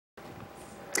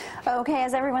Okay,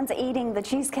 as everyone's eating the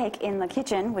cheesecake in the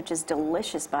kitchen, which is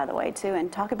delicious, by the way, too,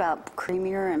 and talk about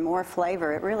creamier and more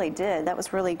flavor. It really did. That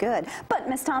was really good. But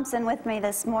Miss Thompson with me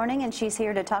this morning, and she's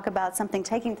here to talk about something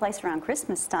taking place around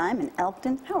Christmas time in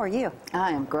Elkton. How are you?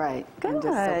 I am great. Good. I'm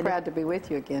just so proud to be with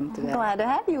you again today. Glad to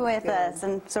have you with us.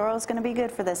 And Sorrel's going to be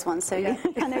good for this one, so yeah.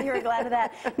 I know you were glad of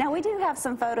that. Now, we do have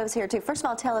some photos here, too. First of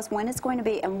all, tell us when it's going to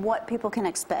be and what people can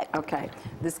expect. Okay.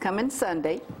 This coming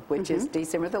Sunday, which is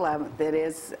December the 11th, it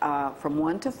is from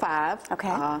 1 to 5.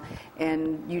 Okay.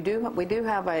 And we do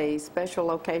have a special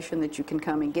location that you can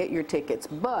come and get your tickets.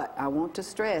 But I want to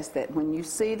stress that when you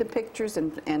see the pictures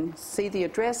and see the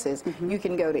addresses, you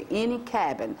can go to any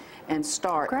cabin and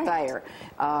start there.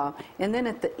 And then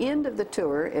at the end of the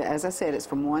tour, as I said, it's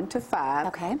from 1 to 5.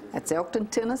 Okay. That's Elkton,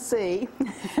 Tennessee.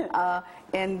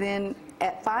 And then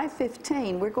at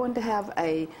 5:15, we're going to have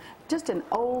just an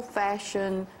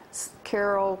old-fashioned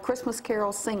Christmas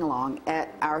carol sing-along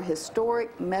at our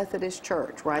historic Methodist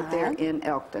church right there in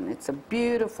Elkton. It's a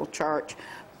beautiful church,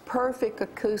 perfect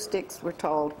acoustics, we're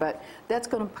told, but that's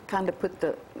going to kind of put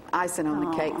the icing on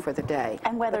the cake for the day.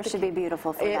 And weather should be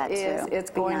beautiful for that, too. It is.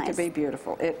 It's going to be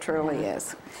beautiful. It truly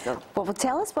is. So. Well,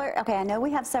 tell us where, okay, I know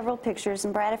we have several pictures,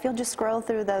 and Brad, if you'll just scroll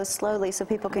through those slowly so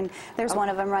people can, there's one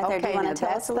of them right there. Do you want to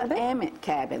tell us a little bit? That's the Amitt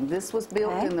cabin. This was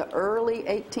built in the early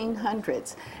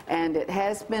 1800s, and it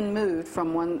has been moved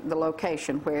from the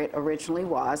location where it originally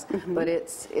was, but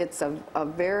it's a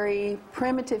very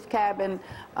primitive cabin,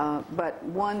 but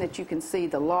one that you can see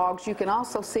the logs. You can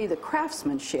also see the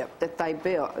craftsmanship that they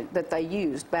built, that they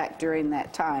used back during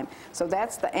that time. So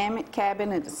that's the Amitt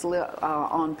cabin, and it's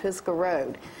on Pisgah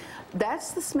Road.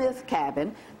 That's the Smith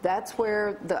cabin. That's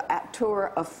where the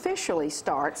tour officially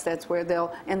starts. That's where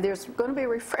and there's going to be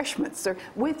refreshments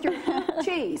with your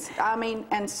cheese. I mean,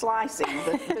 and slicing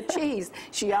the cheese.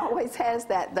 She always has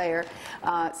that there.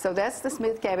 So that's the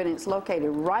Smith cabin. It's located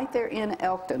right there in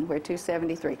Elkton, where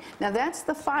 273. Now that's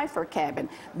the Pfeiffer cabin.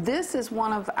 This is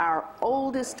one of our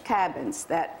oldest cabins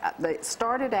that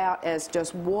started out as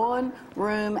just one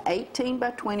room, 18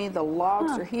 by 20. The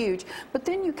logs are huge. But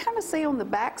then you kind of see on the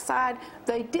back side,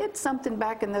 they did something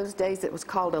back in those days that was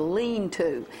called a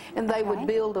lean-to, and they would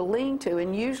build a lean-to,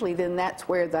 and usually then that's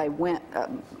where they went.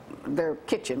 Their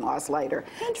kitchen was later.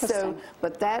 Interesting. So,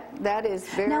 but that is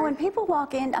very. Now, when people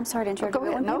walk in, I'm sorry to interrupt you.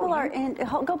 When people are in,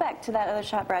 go back to that other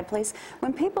shot, Brad, please.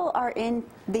 When people are in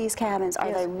these cabins,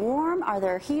 are they warm? Are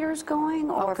there heaters going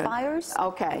or fires?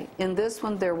 Okay. In this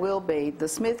one, there will be the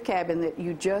Smith cabin that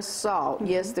you just saw.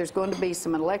 Yes, there's going to be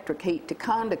some electric heat to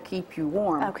kind of keep you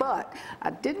warm. But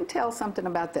I didn't tell something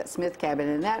about that Smith cabin,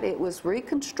 and that it was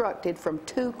reconstructed from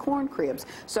 2 corn cribs.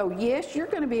 So yes, you're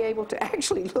going to be able to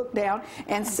actually look down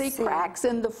and see cracks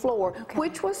in the floor,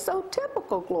 which was so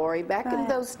typical, Gloria, back in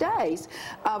those days.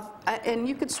 And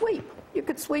you could sweep. You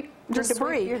could sweep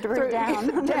your debris,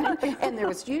 down. down. And there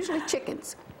was usually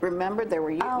chickens. Remember, there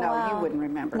were no, you wouldn't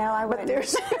remember. No, I wouldn't. But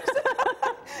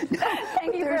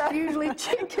there's usually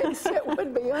chickens that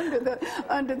would be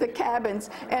under the cabins,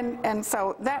 and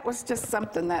so that was just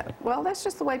something that, well, that's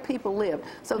just the way people live.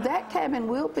 So that cabin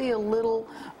will be a little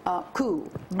cool,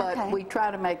 but we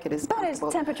try to make it as comfortable. But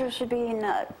its temperature should be in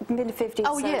mid-50s.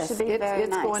 Oh, yes, it should be very it's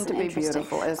nice going to be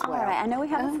beautiful as well. All right, I know we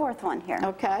have a fourth one here.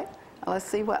 Okay. Let's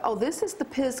see what, this is the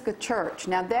Pisgah Church.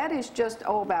 Now that is just,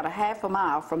 about a half a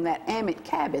mile from that Amitt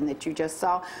cabin that you just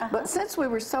saw. But since we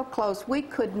were so close, we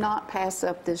could not pass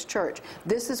up this church.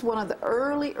 This is one of the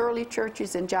early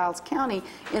churches in Giles County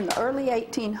in the early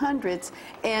 1800s,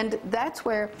 and that's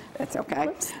where,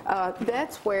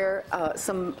 that's where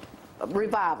some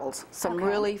revivals, some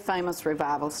really famous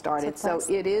revivals started. So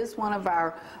it is one of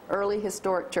our early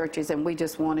historic churches, and we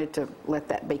just wanted to let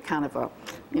that be kind of a,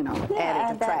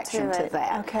 added attraction to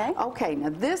that. Okay, now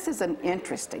this is an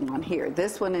interesting one here.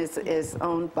 This one is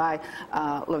owned by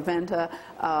Laventa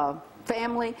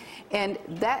family, and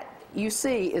that you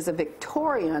see is a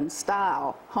Victorian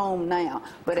style home now,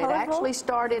 but it actually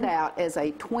started out as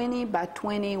a 20 by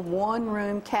 20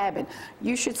 one-room cabin.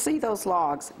 You should see those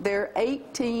logs. They're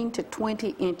 18 to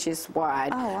 20 inches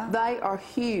wide. They are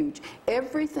huge.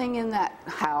 Everything in that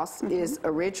house is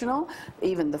original,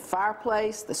 even the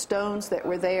fireplace, the stones that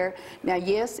were there. Now,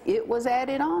 yes, it was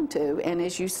added on to, and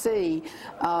as you see,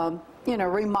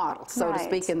 remodeled, so to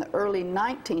speak, in the early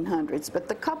 1900s. But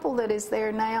the couple that is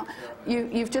there now,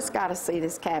 you've just got to see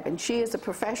this cabin. She is a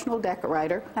professional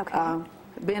decorator.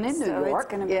 Been in New York,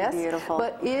 it's going to be beautiful.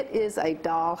 But it is a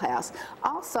dollhouse.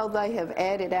 Also, they have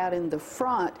added out in the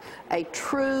front a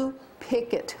true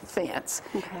picket fence,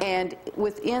 and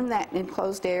within that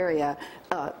enclosed area,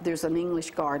 there's an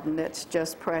English garden that's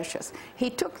just precious.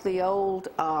 He took the old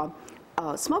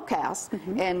smokehouse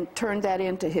and turned that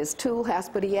into his tool house,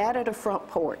 but he added a front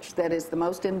porch that is the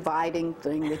most inviting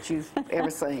thing that you've ever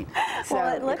seen. So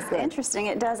well, it looks interesting.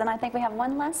 It does, and I think we have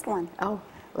one last one. Oh,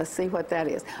 let's see what that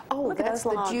is. Oh, Look that's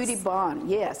the Judy Bond,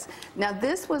 yes. Now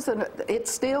this was,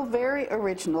 it's still very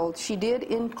original. She did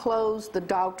enclose the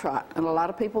dog trot, and a lot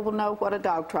of people will know what a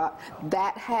dog trot,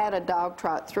 that had a dog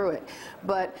trot through it.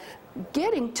 But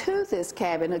getting to this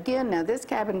cabin, again, now this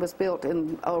cabin was built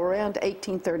in around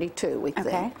 1832, we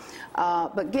think.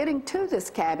 But getting to this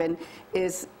cabin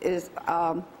is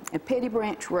a Petty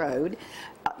Branch Road.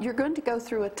 You're going to go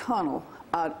through a tunnel,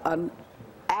 an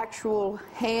actual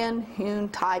hand-hewn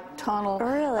type tunnel.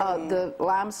 Really? The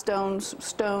limestone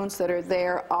stones that are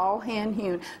there, all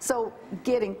hand-hewn. So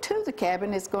getting to the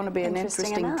cabin is going to be an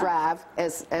interesting drive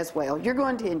as well. You're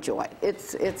going to enjoy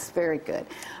it. It's very good.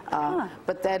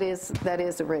 But that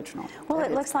is original. Well,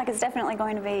 it looks like it's definitely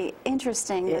going to be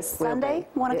interesting this Sunday,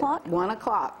 1 o'clock? 1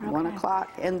 o'clock, okay. 1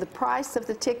 o'clock. And the price of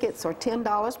the tickets are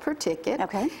 $10 per ticket.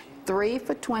 Okay. 3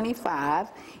 for $25.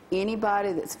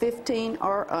 Anybody that's 15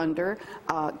 or under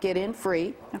get in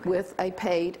free with a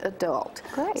paid adult.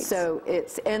 Great. So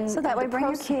that way bring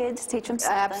your kids, teach them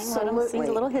something, absolutely. let them see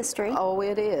a little history. Oh,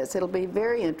 it is. It'll be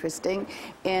very interesting.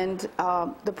 And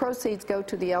the proceeds go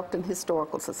to the Elkton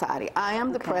Historical Society. I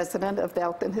am the president of the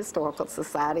Elkton Historical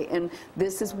Society, and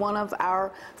this is one of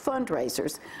our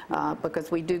fundraisers because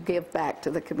we do give back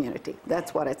to the community.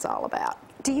 That's what it's all about.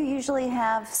 Do you usually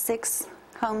have 6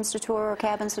 homes to tour or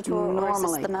cabins to tour? Normally, or is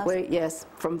this the most? Yes,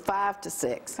 from 5 to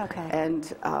 6. Okay.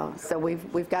 And so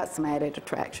we've got some added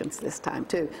attractions this time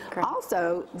too. Great.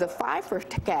 Also, the Pfeiffer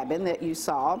cabin that you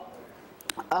saw,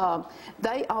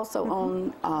 they also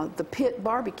own the Pit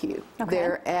Barbecue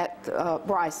there at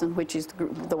Bryson, which is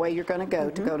the way you're going to go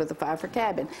to the Pfeiffer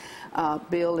cabin.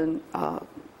 Bill and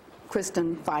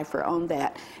Kristen Pfeiffer owned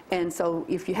that. And so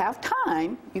if you have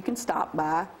time, you can stop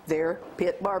by their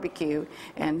Pit Barbecue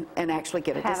and actually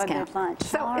get a discount. Have a good lunch.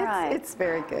 So all right. It's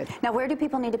very good. Now, where do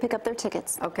people need to pick up their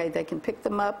tickets? Okay, they can pick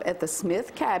them up at the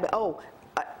Smith Cabin.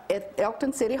 At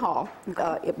Elkton City Hall,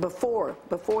 before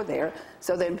there,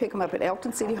 so they can pick them up at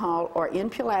Elkton City Hall or in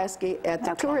Pulaski at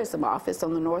the tourism office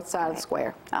on the north side of the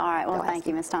square. All right, well, thank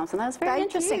you, Ms. Thompson. That was very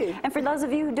interesting. You. And for those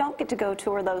of you who don't get to go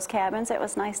tour those cabins, it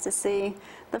was nice to see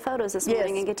the photos this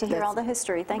morning and get to hear all the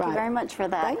history. Thank you very much for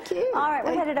that. Thank you. All right,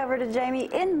 we're headed over to Jamie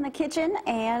in the kitchen,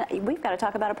 and we've got to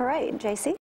talk about a parade. JC?